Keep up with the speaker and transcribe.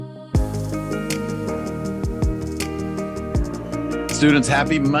students,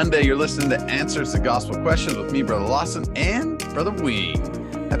 happy Monday. You're listening to Answers to Gospel Questions with me, Brother Lawson, and Brother Wing.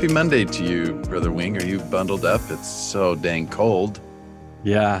 Happy Monday to you, Brother Wing. Are you bundled up? It's so dang cold.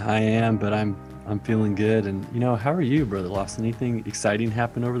 Yeah, I am, but I'm feeling good. And how are you, Brother Lawson? Anything exciting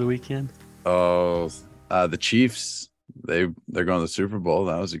happen over the weekend? Oh, the Chiefs, they're going to the Super Bowl.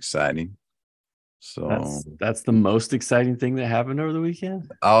 That was exciting. So that's the most exciting thing that happened over the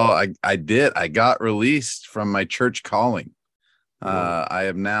weekend? Oh, I did. I got released from my church calling.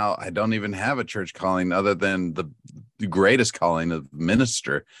 I don't even have a church calling other than the greatest calling of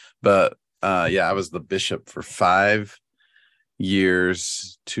minister. But I was the bishop for 5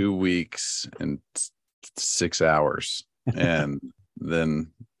 years, 2 weeks, and 6 hours. And then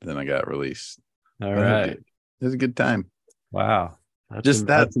I got released. All right. It was a good time. Wow. That's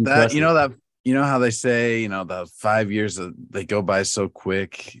impressive. You know how they say, the 5 years they go by so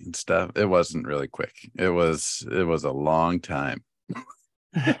quick and stuff. It wasn't really quick. It was a long time.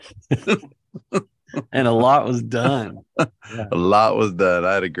 And a lot was done. Yeah. A lot was done.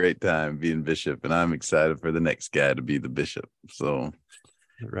 I had a great time being bishop, and I'm excited for the next guy to be the bishop. So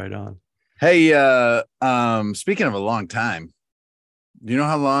right on. Hey, speaking of a long time, do you know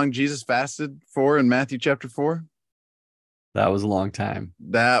how long Jesus fasted for in Matthew chapter 4? That was a long time.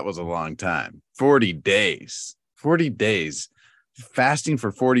 That was a long time. 40 days. 40 days. Fasting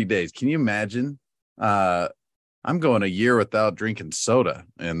for 40 days. Can you imagine? I'm going a year without drinking soda,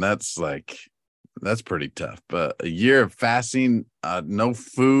 and that's pretty tough. But a year of fasting, no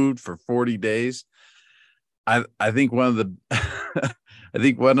food for 40 days. I think one of the I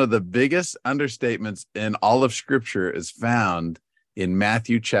think one of the biggest understatements in all of Scripture is found in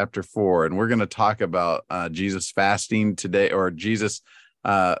Matthew chapter 4. And we're going to talk about Jesus fasting today, or Jesus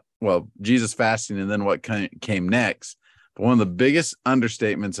fasting and then what came next. But one of the biggest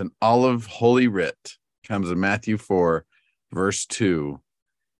understatements in all of Holy Writ comes in Matthew 4, verse 2.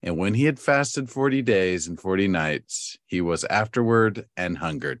 And when he had fasted 40 days and 40 nights, he was afterward and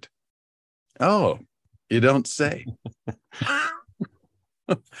hungered. Oh, you don't say.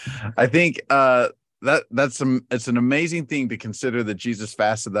 I think it's an amazing thing to consider that Jesus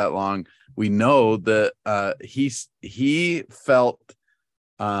fasted that long. We know that he felt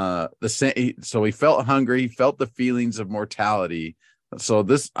the same. So he felt hungry. He felt the feelings of mortality. So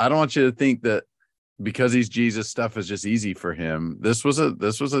I don't want you to think that because he's Jesus, stuff is just easy for him. This was a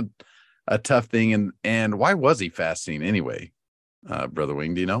tough thing. And why was he fasting anyway? Brother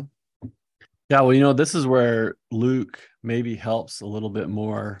Wing, do you know? Yeah, well, this is where Luke maybe helps a little bit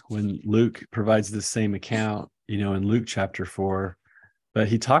more when Luke provides the same account, in Luke chapter 4. But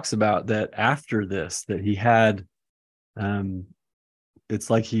he talks about that after this, that he had,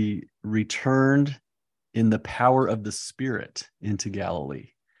 it's like he returned in the power of the Spirit into Galilee.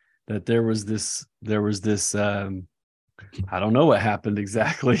 That there was this, I don't know what happened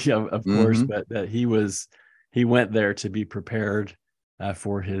exactly, of course, but that he went there to be prepared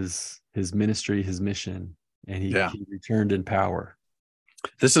for his ministry, his mission, and he returned in power.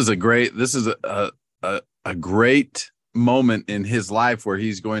 This is a great moment in his life where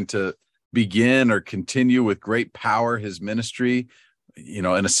he's going to begin or continue with great power his ministry. In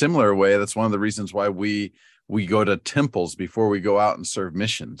a similar way, that's one of the reasons why we go to temples before we go out and serve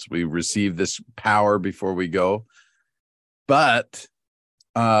missions. We receive this power before we go. But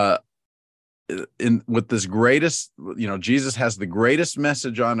with this greatest, Jesus has the greatest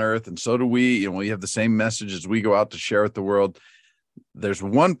message on earth, and so do we. We have the same message as we go out to share with the world. There's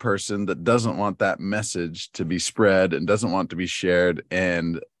one person that doesn't want that message to be spread and doesn't want to be shared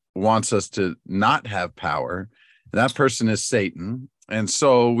and wants us to not have power. And that person is Satan. And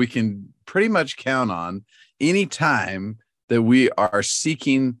so we can pretty much count on any time that we are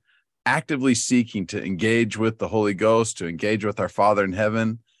actively seeking to engage with the Holy Ghost, to engage with our Father in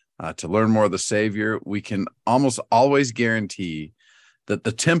heaven, to learn more of the Savior, we can almost always guarantee that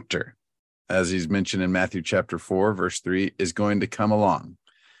the tempter, as he's mentioned in Matthew chapter 4, verse 3, is going to come along.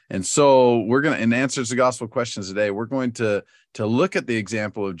 And so we're going to, in Answers to Gospel Questions today, we're going to look at the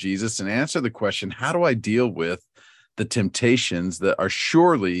example of Jesus and answer the question, how do I deal with the temptations that are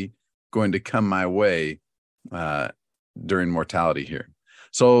surely going to come my way during mortality here?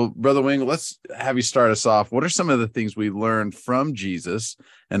 So, Brother Wing, let's have you start us off. What are some of the things we learned from Jesus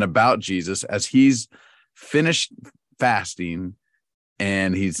and about Jesus as he's finished fasting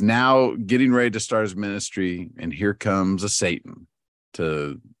and he's now getting ready to start his ministry, and here comes a Satan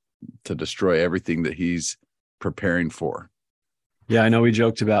to destroy everything that he's preparing for? Yeah, I know we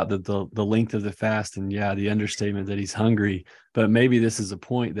joked about the length of the fast and the understatement that he's hungry, but maybe this is a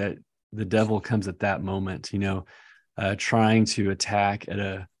point that the devil comes at that moment, trying to attack at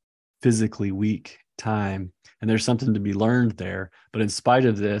a physically weak time. And there's something to be learned there. But in spite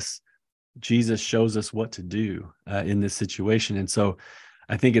of this, Jesus shows us what to do in this situation. And so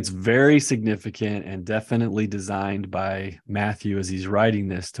I think it's very significant and definitely designed by Matthew as he's writing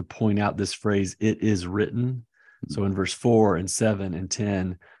this to point out this phrase, "it is written." So in verse 4 and 7 and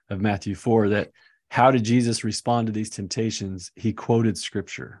 10 of Matthew 4, that how did Jesus respond to these temptations? He quoted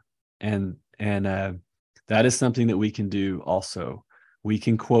scripture. And that is something that we can do also. We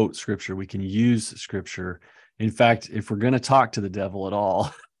can quote scripture. We can use scripture. In fact, if we're going to talk to the devil at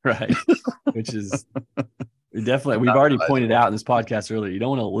all, right, which is definitely, we've already pointed out in this podcast earlier, you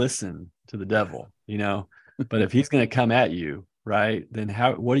don't want to listen to the devil, but if he's going to come at you, right, then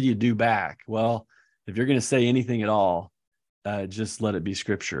what do you do back? Well, if you're going to say anything at all, just let it be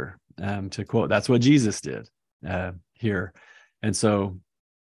scripture, to quote. That's what Jesus did here. And so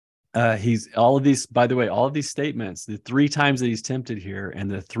all of these statements, the 3 times that he's tempted here and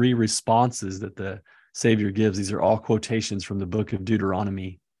the 3 responses that the Savior gives, these are all quotations from the book of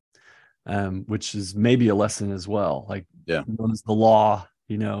Deuteronomy, which is maybe a lesson as well, like known as the law,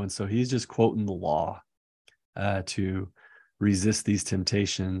 and so he's just quoting the law to resist these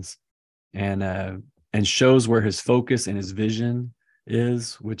temptations, and shows where his focus and his vision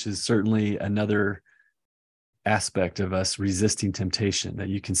is, which is certainly another aspect of us resisting temptation, that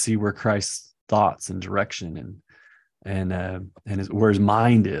you can see where Christ's thoughts and direction and where his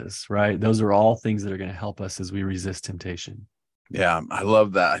mind is, right? Those are all things that are going to help us as we resist temptation. Yeah, I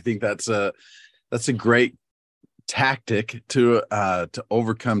love that. I think that's a great tactic to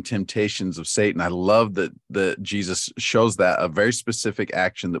overcome temptations of Satan. I love that Jesus shows that a very specific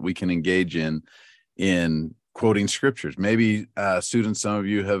action that we can engage in quoting scriptures. Maybe students, some of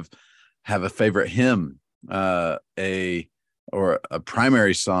you have a favorite hymn, or a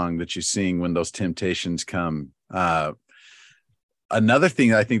primary song that you sing when those temptations come. Another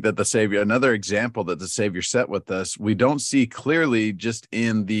thing I think that another example that the Savior set with us, we don't see clearly just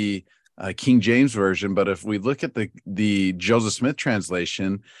in the King James Version, but if we look at the Joseph Smith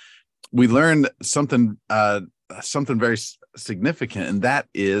translation, we learn something very significant, and that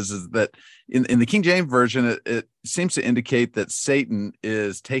is that in the King James Version, it seems to indicate that Satan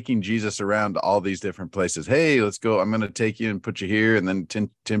is taking Jesus around to all these different places. Hey, let's go. I'm going to take you and put you here, and then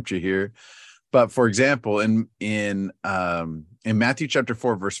tempt you here. But for example, in Matthew chapter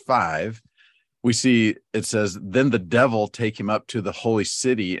 4, verse 5, we see it says, "Then the devil take him up to the holy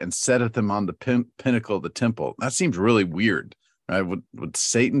city and setteth him on the pinnacle of the temple." That seems really weird, right? Would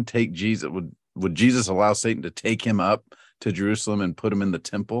Satan take Jesus? Would Jesus allow Satan to take him up to Jerusalem and put him in the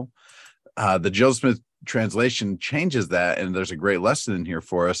temple? The Joseph Smith translation changes that, and there's a great lesson in here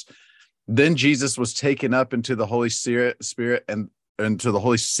for us. "Then Jesus was taken up into the Holy Spirit and into the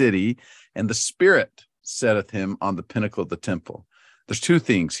holy city, and the Spirit setteth him on the pinnacle of the temple." There's 2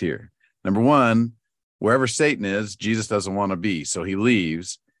 things here. Number 1, wherever Satan is, Jesus doesn't want to be, so he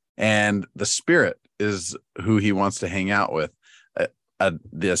leaves, and the Spirit is who he wants to hang out with.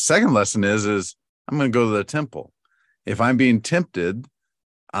 The second lesson is I'm going to go to the temple. If I'm being tempted,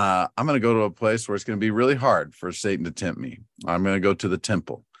 I'm going to go to a place where it's going to be really hard for Satan to tempt me. I'm going to go to the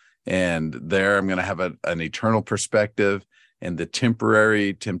temple, and there I'm going to have an eternal perspective, and the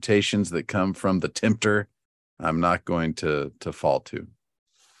temporary temptations that come from the tempter, I'm not going to fall to.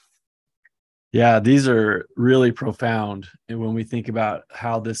 Yeah, these are really profound. And when we think about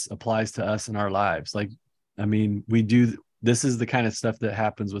how this applies to us in our lives, this is the kind of stuff that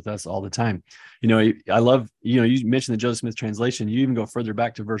happens with us all the time. I love, you mentioned the Joseph Smith translation. You even go further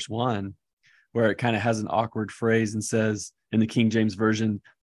back to verse 1, where it kind of has an awkward phrase and says in the King James Version,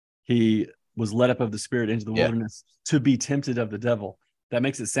 he was led up of the Spirit into the wilderness to be tempted of the devil. That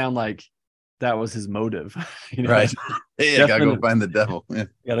makes it sound like that was his motive. Right. Hey, I gotta go find the devil. Yeah.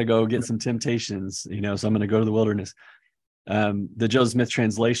 Gotta go get some temptations, so I'm going to go to the wilderness. The Joseph Smith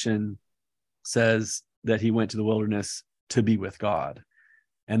translation says that he went to the wilderness to be with God.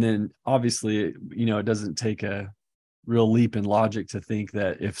 And then obviously, it doesn't take a real leap in logic to think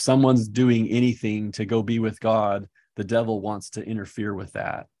that if someone's doing anything to go be with God, the devil wants to interfere with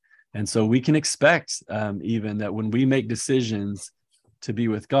that. And so we can expect even that when we make decisions to be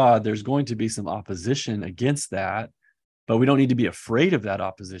with God, there's going to be some opposition against that, but we don't need to be afraid of that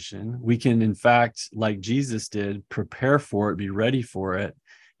opposition. We can, in fact, like Jesus did, prepare for it, be ready for it.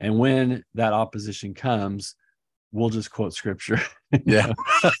 And when that opposition comes, we'll just quote scripture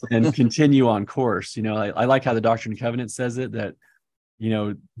and continue on course. I like how the Doctrine and Covenants says it, that,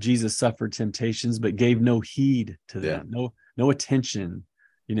 Jesus suffered temptations, but gave no heed to them. No attention,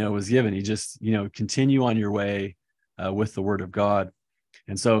 was given. He just, continue on your way with the word of God.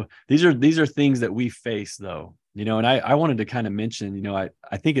 And so these are things that we face, though, And I wanted to kind of mention,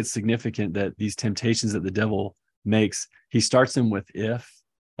 I think it's significant that these temptations that the devil makes, he starts them with if.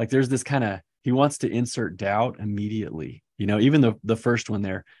 Like there's this kind of, he wants to insert doubt immediately. Even the first one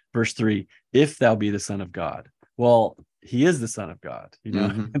there, verse 3, if thou be the Son of God. Well, he is the Son of God,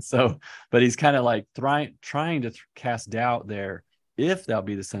 And so, but he's kind of like trying to cast doubt there. If thou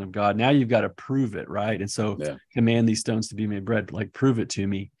be the Son of God, now you've got to prove it, right? And so command these stones to be made bread, like prove it to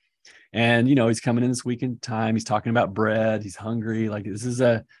me. And, he's coming in this weekend time. He's talking about bread. He's hungry. Like this is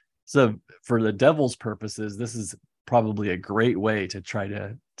for the devil's purposes, this is probably a great way to try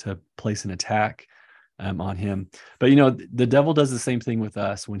to place an attack on him. But, the devil does the same thing with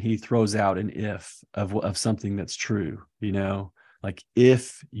us when he throws out an if of something that's true, like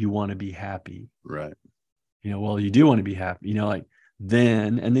if you want to be happy. Right. Well, you do want to be happy, like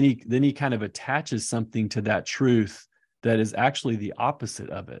then he kind of attaches something to that truth that is actually the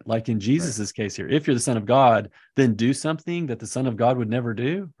opposite of it. Like in Jesus's case here, if you're the Son of God, then do something that the Son of God would never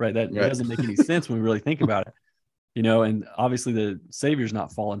do, right? That doesn't make any sense when we really think about it, and obviously the Savior's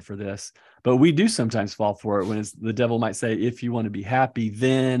not fallen for this, but we do sometimes fall for it when the devil might say, if you want to be happy,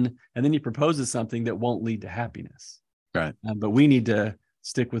 then, and then he proposes something that won't lead to happiness. Right. But we need to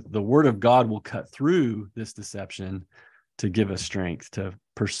stick with the word of God will cut through this deception to give us strength to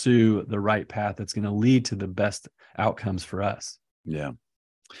pursue the right path that's going to lead to the best outcomes for us. Yeah.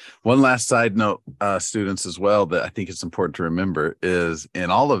 One last side note, students, as well, that I think it's important to remember is in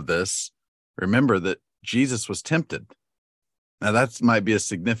all of this, remember that Jesus was tempted. Now that might be a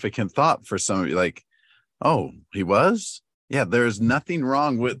significant thought for some of you, like, oh, he was? Yeah, there's nothing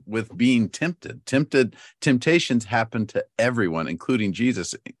wrong with being tempted. Temptations happen to everyone, including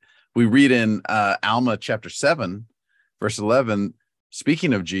Jesus. We read in Alma chapter 7, verse 11,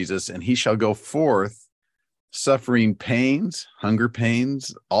 speaking of Jesus, and he shall go forth suffering pains, hunger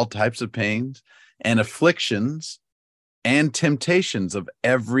pains, all types of pains, and afflictions and temptations of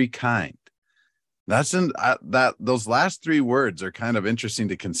every kind. Those last three words are kind of interesting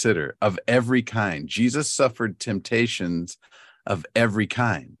to consider. Of every kind. Jesus suffered temptations of every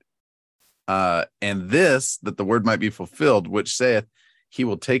kind. And this, that the word might be fulfilled, which saith, he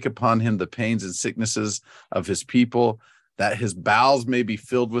will take upon him the pains and sicknesses of his people, that his bowels may be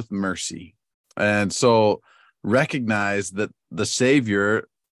filled with mercy. And so recognize that the Savior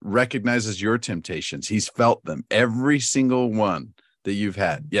recognizes your temptations. He's felt them, every single one that you've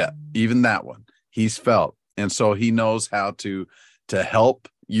had. Yeah, even that one. He's felt. And so he knows how to help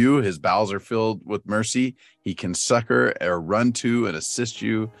you. His bowels are filled with mercy. He can succor or run to and assist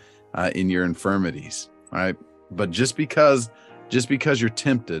you in your infirmities. All right. But just because you're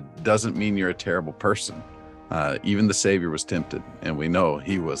tempted doesn't mean you're a terrible person. Even the Savior was tempted, and we know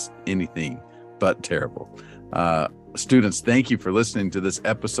he was anything but terrible. Students, thank you for listening to this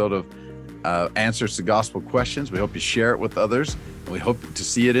episode of Answers to Gospel Questions. We hope you share it with others, and we hope to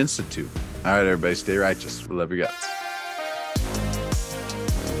see you at Institute. All right, everybody, stay righteous. We love your guts.